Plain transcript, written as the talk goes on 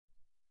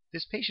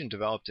This patient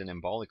developed an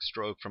embolic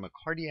stroke from a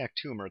cardiac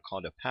tumor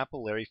called a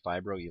papillary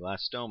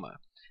fibroelastoma.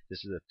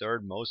 This is the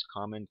third most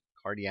common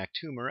cardiac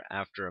tumor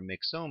after a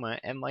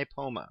myxoma and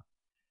lipoma.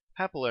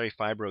 Papillary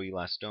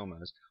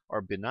fibroelastomas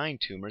are benign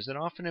tumors that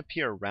often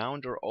appear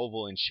round or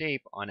oval in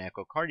shape on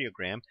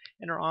echocardiogram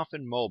and are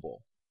often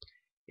mobile.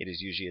 It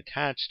is usually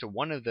attached to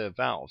one of the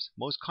valves,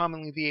 most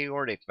commonly the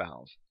aortic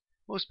valve.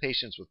 Most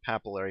patients with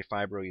papillary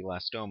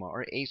fibroelastoma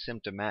are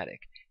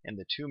asymptomatic, and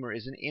the tumor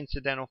is an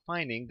incidental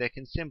finding that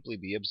can simply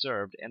be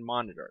observed and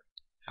monitored.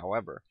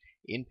 However,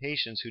 in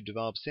patients who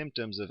develop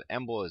symptoms of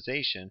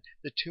embolization,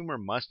 the tumor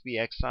must be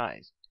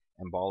excised.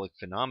 Embolic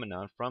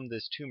phenomena from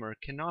this tumor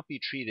cannot be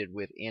treated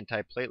with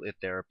antiplatelet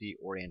therapy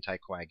or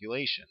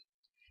anticoagulation.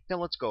 Now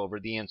let's go over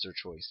the answer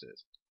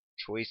choices.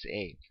 Choice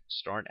A,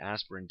 start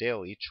aspirin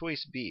daily.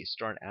 Choice B,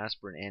 start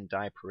aspirin and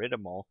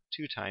dipyridamole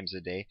 2 times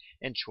a day.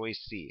 And choice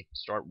C,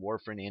 start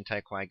warfarin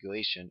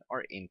anticoagulation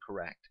are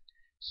incorrect.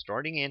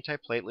 Starting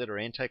antiplatelet or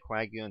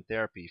anticoagulant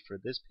therapy for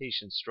this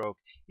patient's stroke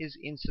is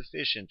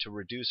insufficient to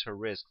reduce her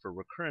risk for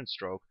recurrent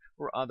stroke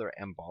or other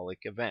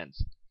embolic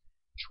events.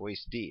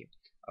 Choice D,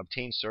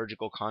 obtain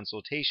surgical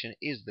consultation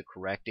is the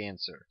correct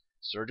answer.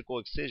 Surgical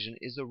excision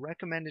is the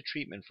recommended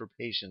treatment for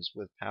patients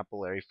with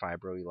papillary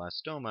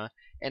fibroelastoma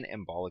and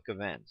embolic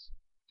events.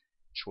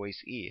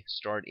 Choice E,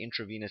 start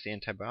intravenous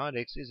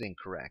antibiotics is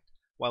incorrect.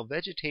 While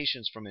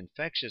vegetations from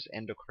infectious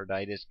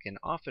endocarditis can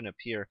often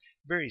appear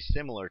very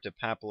similar to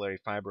papillary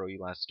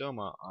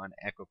fibroelastoma on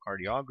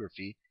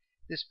echocardiography,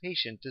 this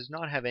patient does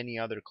not have any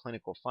other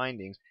clinical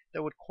findings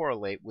that would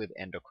correlate with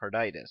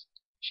endocarditis.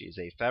 She is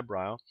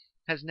afebrile,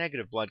 has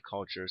negative blood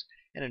cultures,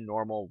 and a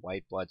normal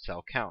white blood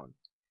cell count.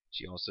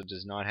 She also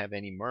does not have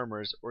any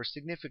murmurs or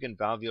significant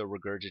valvular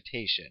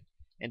regurgitation,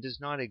 and does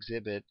not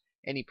exhibit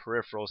any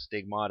peripheral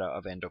stigmata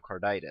of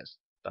endocarditis.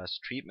 Thus,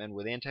 treatment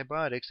with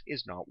antibiotics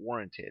is not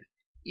warranted.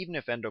 Even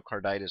if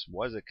endocarditis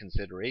was a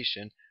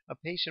consideration, a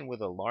patient with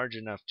a large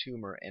enough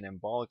tumor and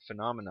embolic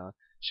phenomena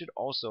should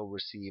also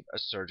receive a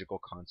surgical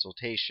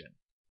consultation.